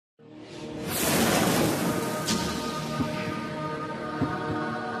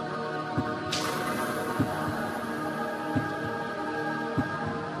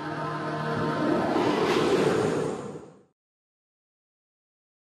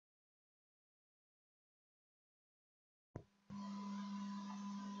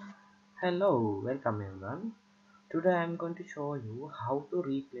Hello, welcome everyone. Today I am going to show you how to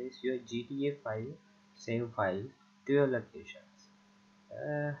replace your GTA 5 save file to your locations.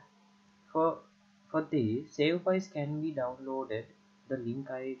 Uh, for for this, save files can be downloaded. The link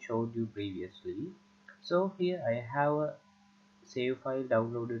I showed you previously. So here I have a save file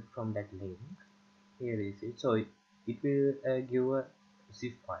downloaded from that link. Here is it. So it will give a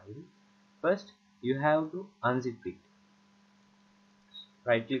zip file. First, you have to unzip it.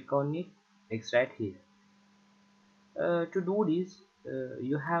 Right click on it, extract here. To do this,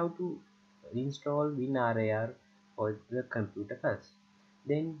 you have to install WinRAR for the computer first.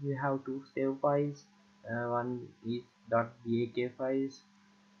 Then you have to save files. One is .bak files.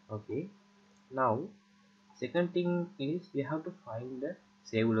 Okay. Now, second thing is you have to find the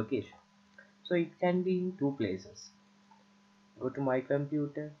save location. So it can be in two places. Go to my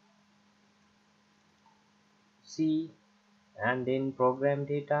computer, see, and then program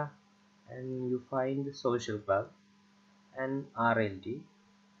data, and you find the social club and RLT.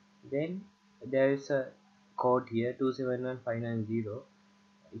 Then there is a code here 271590.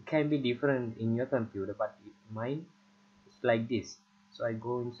 It can be different in your computer, but mine is like this. So I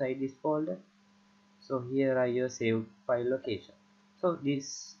go inside this folder. So here are your saved file location. So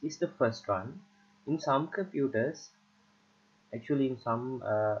this is the first one. In some computers, actually in some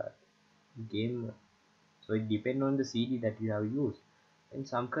game, so it depends on the CD that you have used. In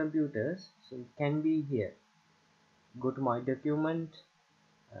some computers, so it can be here. Go to my document,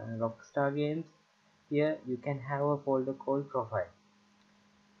 Rockstar Games. Here you can have a folder called profile.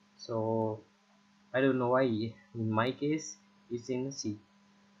 So I don't know why in my case it's in C.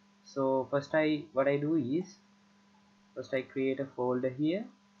 So first what I do is first I create a folder here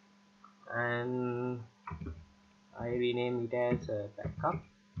and I rename it as backup.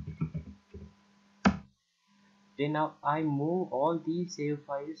 Then now I move all these save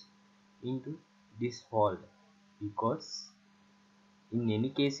files into this folder, because in any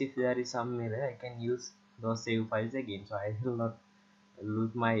case if there is some error I can use those save files again, so I will not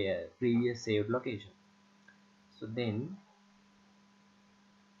lose my previous saved location. So then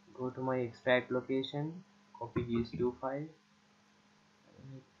go to my extract location, copy these two files,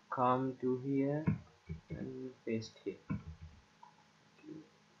 come to here and paste here.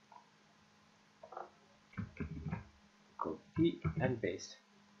 Copy and paste.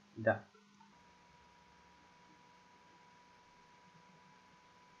 Done.